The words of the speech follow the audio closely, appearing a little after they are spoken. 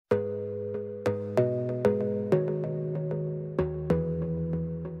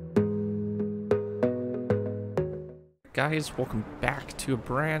Guys, welcome back to a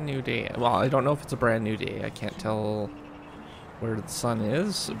brand new day. Well, I don't know if it's a brand new day. I can't tell where the sun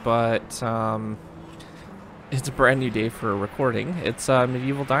is, but it's a brand new day for a recording. It's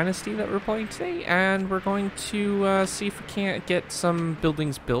Medieval Dynasty that we're playing today, and we're going to see if we can't get some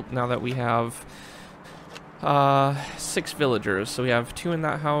buildings built now that we have 6 villagers. So we have 2 in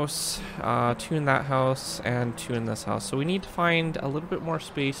that house, 2 in that house, and 2 in this house. So we need to find a little bit more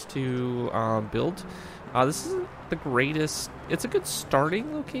space to build. This isn't the greatest. It's a good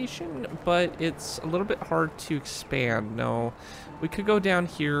starting location, but it's a little bit hard to expand. No, we could go down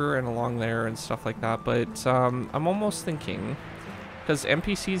here and along there and stuff like that, but I'm almost thinking, because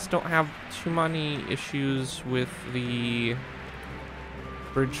NPCs don't have too many issues with the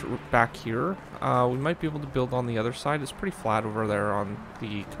bridge back here, we might be able to build on the other side. It's pretty flat over there on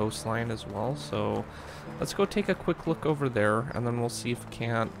the coastline as well, so let's go take a quick look over there, and then we'll see if we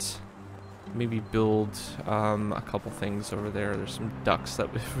can't maybe build a couple things over there. There's some ducks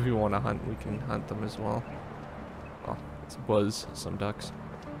that if we want to hunt, we can hunt them as well. Well, it was some ducks,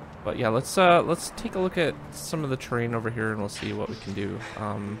 but yeah, let's take a look at some of the terrain over here, and we'll see what we can do.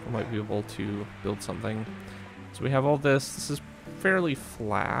 We might be able to build something. So we have all this. This is fairly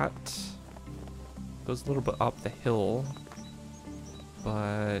flat. Goes a little bit up the hill,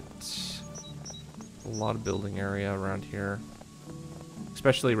 but a lot of building area around here.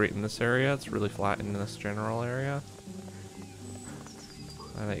 Especially right in this area. It's really flat in this general area.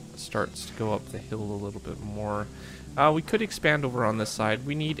 And it starts to go up the hill a little bit more. We could expand over on this side.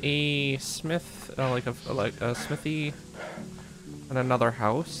 We need a smith, like a smithy, and another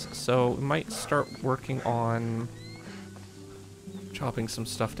house. So we might start working on chopping some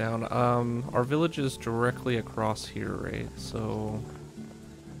stuff down. Our village is directly across here, right? So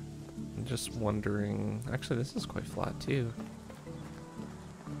I'm just wondering. Actually, this is quite flat too.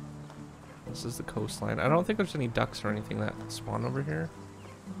 This is the coastline. I don't think there's any ducks or anything that spawn over here.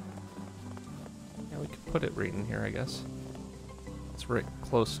 Yeah, we could put it right in here, I guess. It's right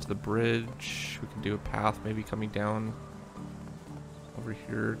close to the bridge. We can do a path maybe coming down over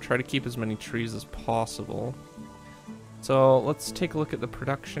here. Try to keep as many trees as possible. So let's take a look at the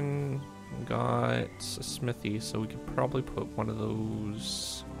production. We got a smithy, so we could probably put one of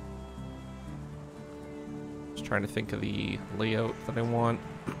those. Just trying to think of the layout that I want.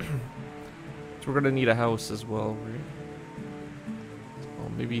 So we're gonna need a house as well, right? So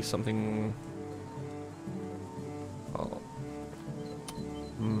maybe something. Oh.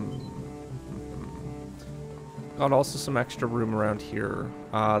 Got also some extra room around here.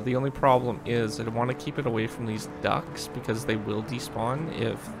 The only problem is I want to keep it away from these ducks because they will despawn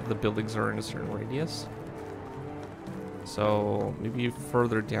if the buildings are in a certain radius. So maybe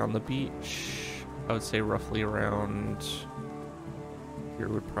further down the beach. I would say roughly around here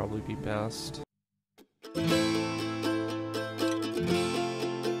would probably be best.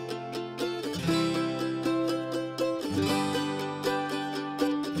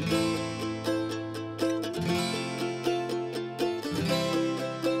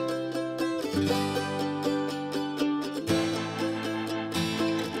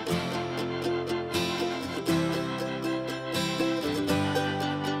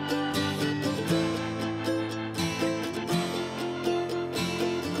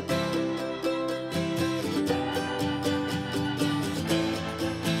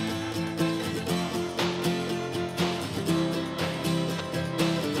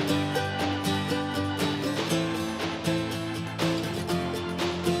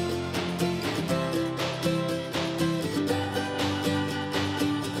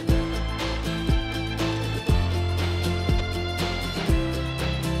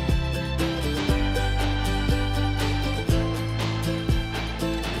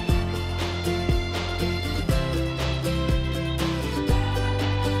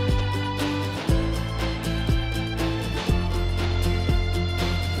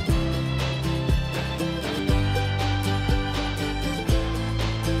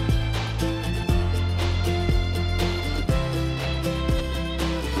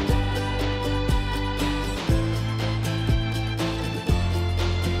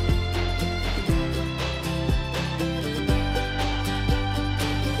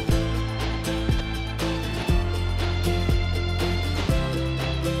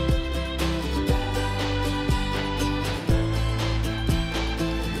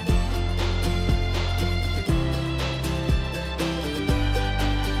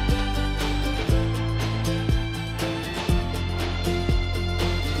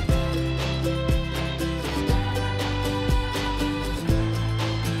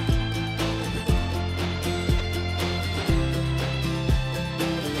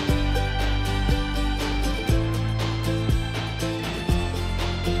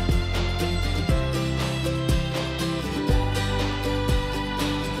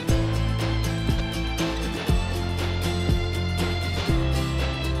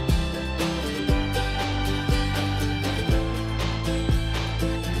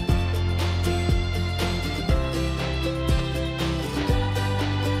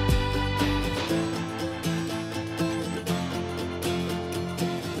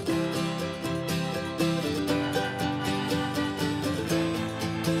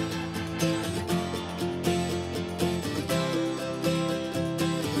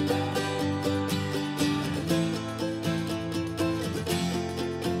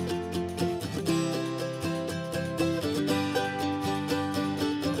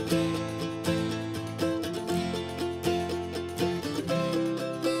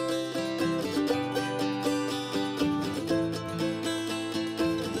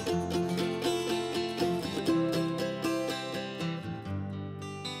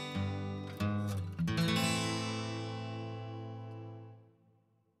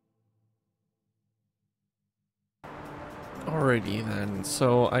 Alrighty then,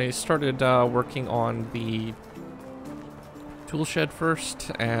 so I started working on the tool shed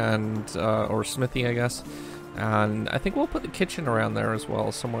first, and or smithy, I guess, and I think we'll put the kitchen around there as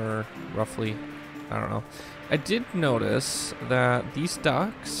well, somewhere roughly, I don't know. I did notice that these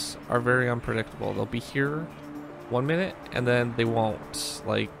ducks are very unpredictable. They'll be here 1 minute and then they won't.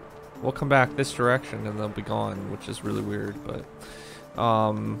 Like, we'll come back this direction and they'll be gone, which is really weird, but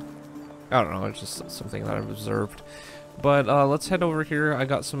I don't know, it's just something that I've observed. But let's head over here. I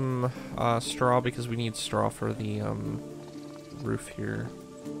got some straw because we need straw for the roof here.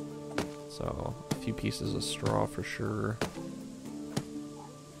 So a few pieces of straw for sure.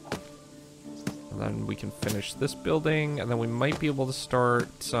 And then we can finish this building, and then we might be able to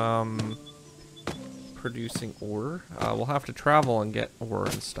start producing ore. We'll have to travel and get ore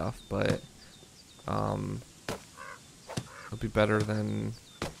and stuff, but it'll be better than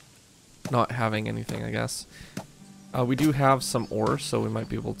not having anything, I guess. We do have some ore, so we might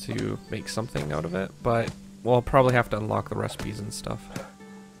be able to make something out of it, but we'll probably have to unlock the recipes and stuff.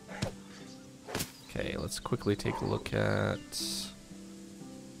 Okay, let's quickly take a look at...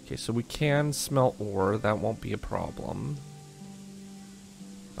 Okay, so we can smelt ore, that won't be a problem.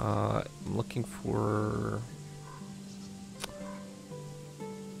 I'm looking for...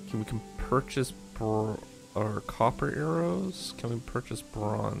 Okay, we can purchase or copper arrows? Can we purchase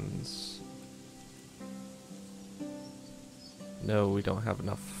bronze? No, we don't have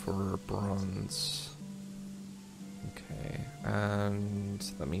enough for bronze. Okay, and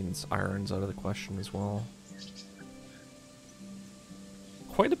that means iron's out of the question as well.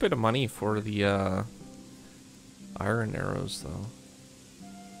 Quite a bit of money for the iron arrows, though.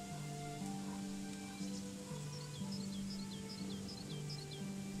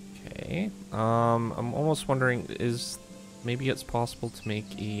 Okay, I'm almost wondering, maybe it's possible to make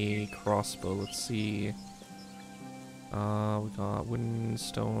a crossbow. Let's see. We got wooden,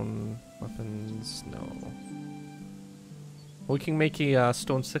 stone, weapons, no. We can make a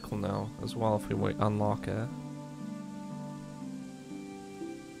stone sickle now as well if we unlock it.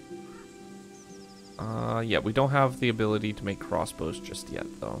 Yeah, we don't have the ability to make crossbows just yet,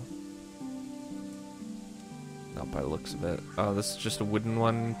 though. Not by the looks of it. This is just a wooden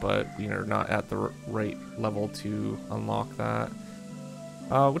one, but we are not at the right level to unlock that.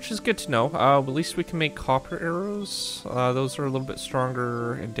 Which is good to know. At least we can make copper arrows. Those are a little bit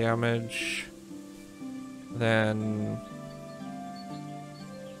stronger in damage than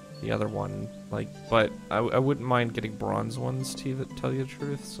the other one. But I wouldn't mind getting bronze ones to tell you the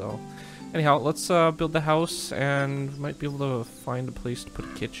truth. So, anyhow, let's build the house, and we might be able to find a place to put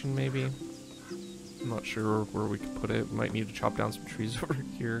a kitchen, maybe. I'm not sure where we could put it. We might need to chop down some trees over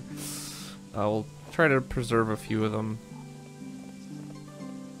here. We'll try to preserve a few of them.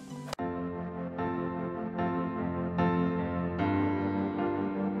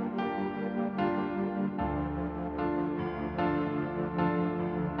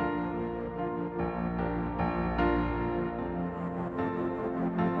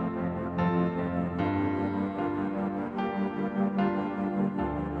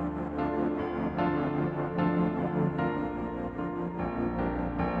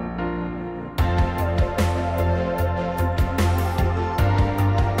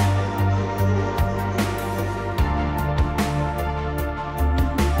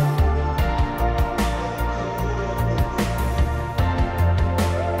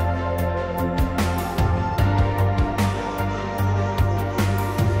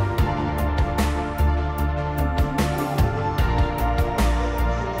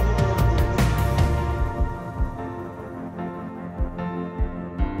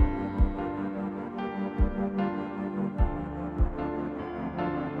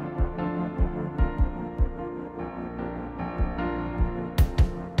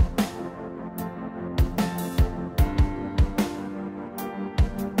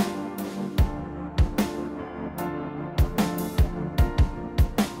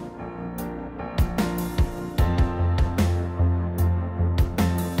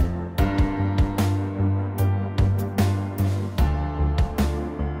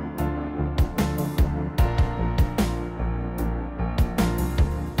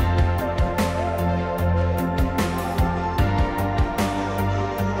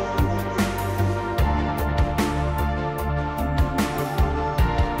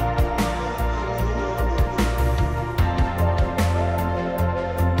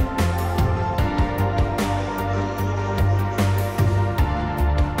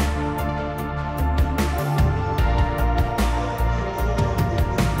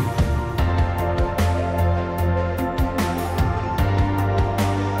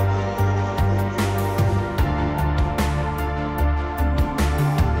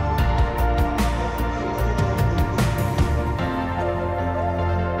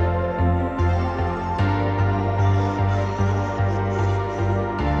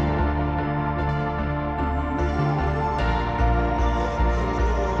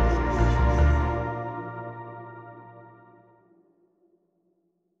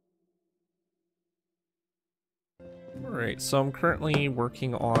 Alright, so I'm currently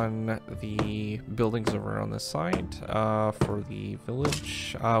working on the buildings over on this side for the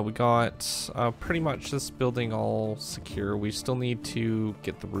village. We got pretty much this building all secure. We still need to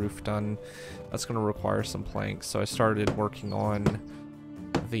get the roof done. That's going to require some planks. So I started working on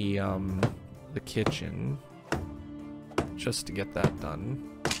the kitchen just to get that done.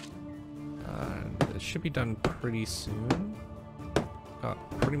 It should be done pretty soon.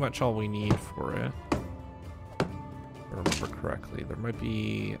 Got pretty much all we need for it. If I remember correctly, there might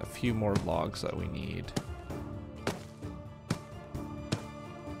be a few more logs that we need.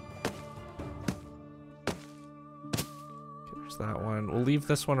 Okay, there's that one. We'll leave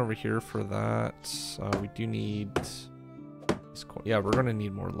this one over here for that. We do need... Yeah, we're gonna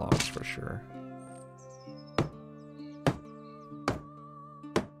need more logs for sure.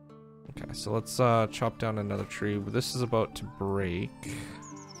 Okay, so let's chop down another tree. This is about to break.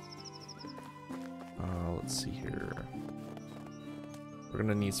 Let's see here. We're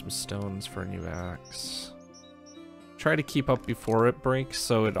gonna need some stones for a new axe. Try to keep up before it breaks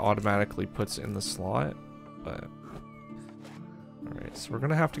so it automatically puts in the slot, but... Alright, so we're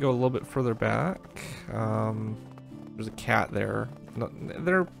gonna have to go a little bit further back. There's a cat there.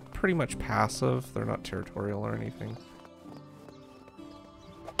 They're pretty much passive. They're not territorial or anything.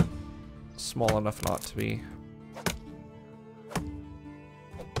 Small enough not to be.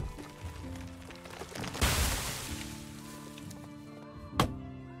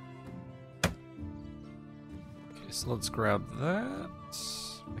 Okay, so let's grab that.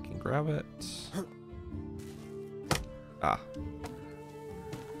 I can grab it. Ah.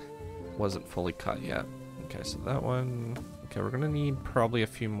 Wasn't fully cut yet. Okay, so that one... Okay, we're gonna need probably a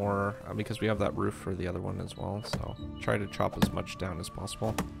few more because we have that roof for the other one as well, so try to chop as much down as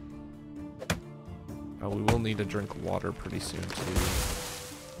possible. We will need to drink water pretty soon too.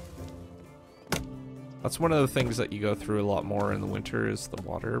 That's one of the things that you go through a lot more in the winter is the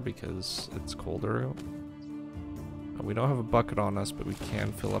water because it's colder out. We don't have a bucket on us, but we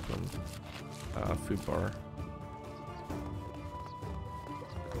can fill up a food bar.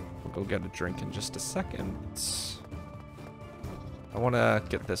 We'll go get a drink in just a second. I want to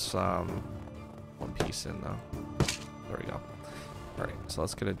get this one piece in though. There we go. Alright, so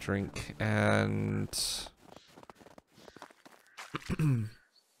let's get a drink and... Let's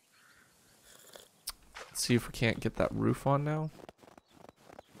see if we can't get that roof on now.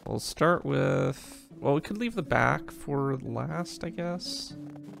 We'll start with... Well, we could leave the back for last, I guess.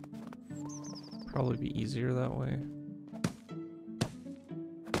 Probably be easier that way.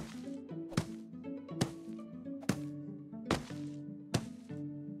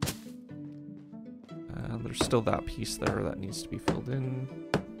 There's still that piece there that needs to be filled in.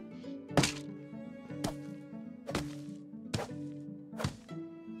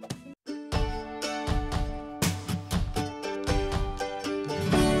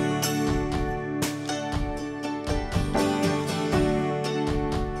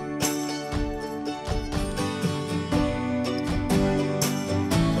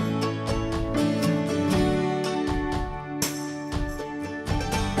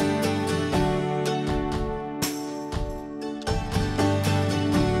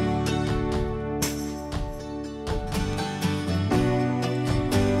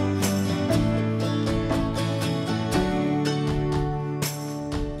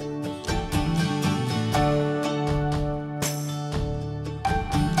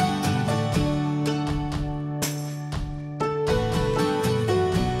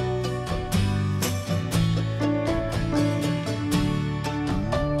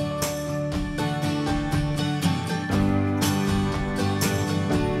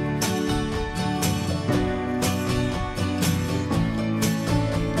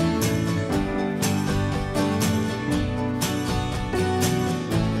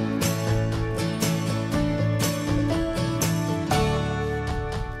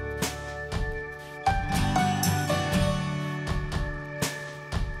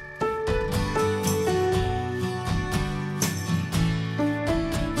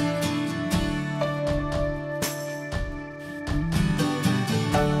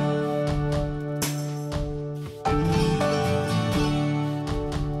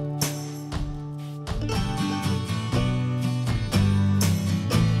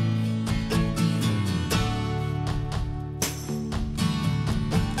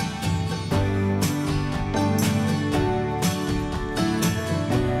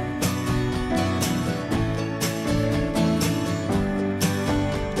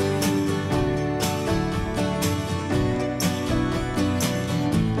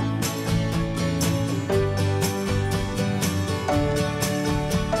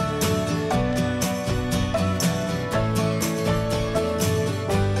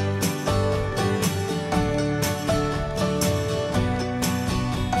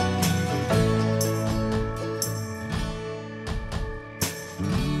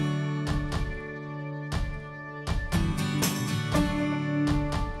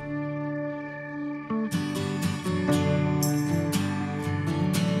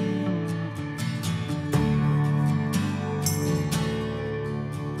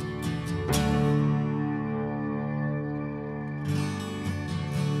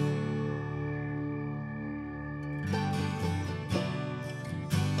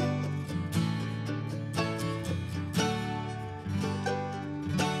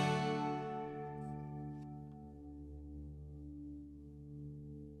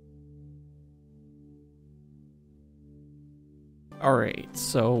 Alright,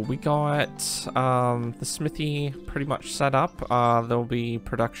 so we got the smithy pretty much set up. There'll be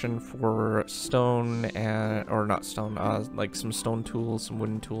production for stone and, or not stone, like some stone tools, some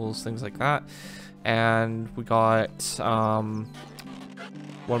wooden tools, things like that. And we got one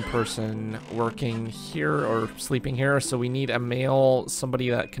person working here or sleeping here, so we need a male,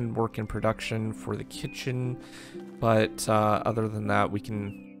 somebody that can work in production for the kitchen. But other than that, we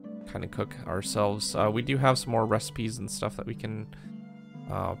can kind of cook ourselves. We do have some more recipes and stuff that we can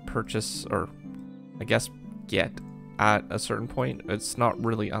purchase, or I guess get at a certain point. It's not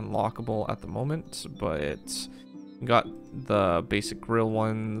really unlockable at the moment, but we got the basic grill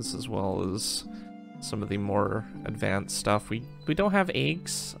ones as well as some of the more advanced stuff. We don't have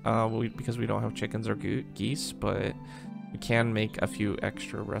eggs because we don't have chickens or geese, but we can make a few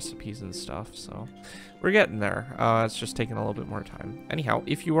extra recipes and stuff, so we're getting there. It's just taking a little bit more time. Anyhow,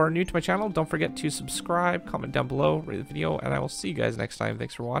 if you are new to my channel, don't forget to subscribe, comment down below, rate the video, and I will see you guys next time.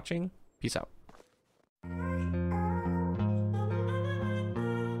 Thanks for watching. Peace out.